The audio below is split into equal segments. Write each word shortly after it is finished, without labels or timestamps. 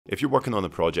If you're working on a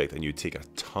project and you take a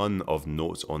ton of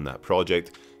notes on that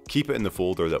project, keep it in the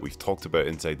folder that we've talked about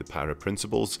inside the Para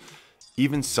Principles.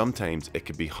 Even sometimes it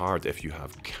can be hard if you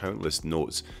have countless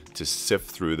notes to sift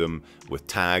through them with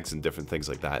tags and different things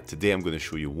like that. Today I'm going to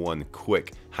show you one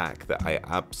quick hack that I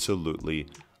absolutely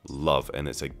love, and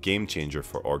it's a game changer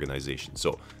for organization.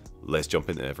 So let's jump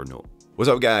into Evernote. What's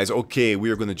up guys? Okay,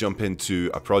 we are going to jump into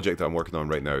a project that I'm working on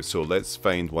right now. So let's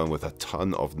find one with a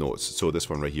ton of notes. So this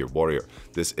one right here, Warrior.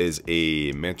 This is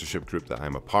a mentorship group that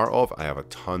I'm a part of. I have a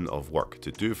ton of work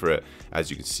to do for it. As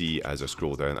you can see, as I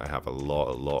scroll down, I have a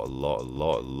lot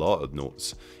of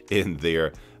notes in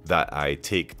there that I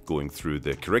take going through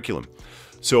the curriculum.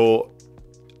 So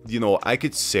I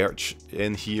could search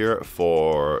in here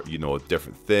for,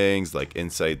 different things, like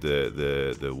inside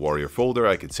the Warrior folder,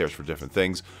 I could search for different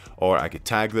things, or I could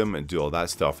tag them and do all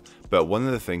that stuff. But one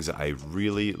of the things that I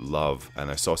really love, and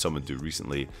I saw someone do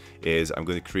recently, is I'm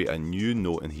going to create a new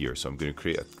note in here. So I'm going to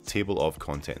create a table of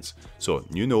contents. So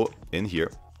new note in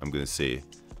here, I'm going to say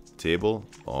table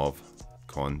of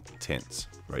contents,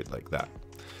 right, like that.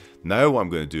 Now what I'm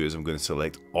going to do is I'm going to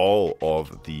select all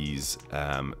of these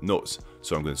notes.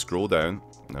 So I'm going to scroll down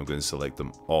and I'm going to select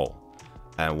them all.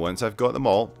 And once I've got them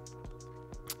all,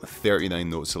 39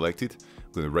 notes selected,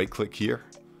 I'm going to right click here.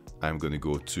 I'm going to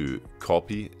go to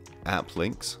copy app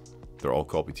links. They're all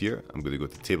copied here. I'm going to go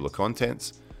to table of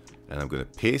contents and I'm going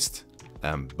to paste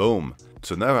and boom.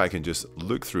 So now I can just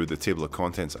look through the table of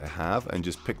contents I have and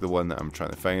just pick the one that I'm trying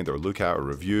to find or look at or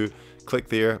review. Click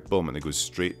there, boom, and it goes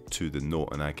straight to the note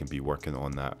and I can be working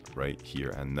on that right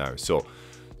here and now. So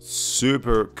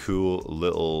super cool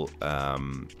little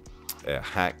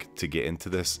hack to get into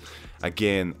this.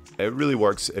 Again, it really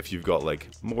works if you've got like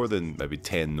more than maybe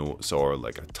 10 notes or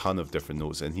like a ton of different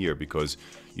notes in here, because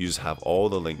you just have all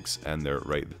the links and they're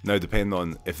right now. Depending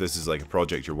on if this is like a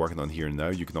project you're working on here now,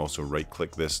 you can also right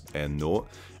click this note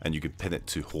and you can pin it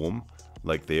to home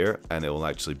like there, and it will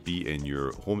actually be in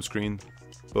your home screen.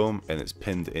 Boom, and it's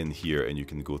pinned in here and you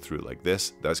can go through it like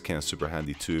this. That's kind of super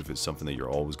handy too if it's something that you're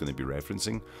always going to be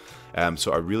referencing.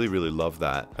 So I really love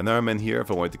that. And now I'm in here.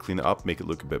 If I wanted to clean it up, make it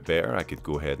look a bit better, I could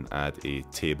go ahead and add a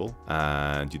table,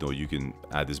 and you can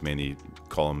add as many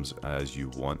columns as you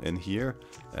want in here,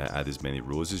 add as many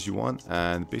rows as you want.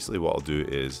 And basically what I'll do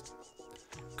is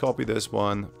copy this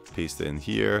one, paste it in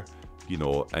here,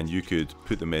 and you could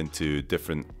put them into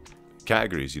different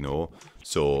categories,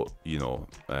 so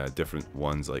different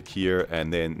ones like here,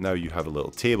 and then now you have a little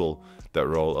table that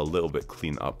are all a little bit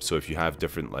cleaned up. So if you have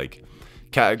different like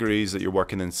categories that you're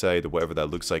working inside or whatever that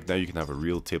looks like, now you can have a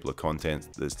real table of contents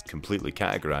that's completely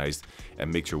categorized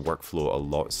and makes your workflow a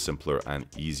lot simpler and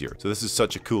easier. So this is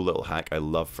such a cool little hack I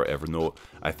love for Evernote.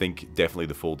 I think definitely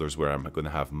the folders where I'm going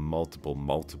to have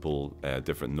multiple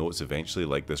different notes eventually,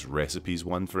 like this recipes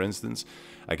one for instance,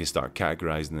 I can start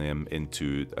categorizing them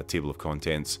into a table of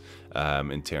contents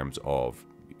in terms of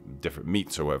different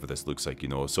meats or whatever this looks like,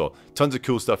 so tons of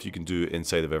cool stuff you can do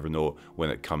inside of Evernote when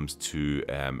it comes to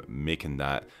making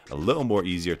that a little more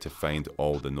easier to find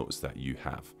all the notes that you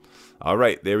have. All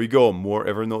right, there we go, more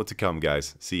Evernote to come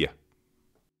guys. See ya.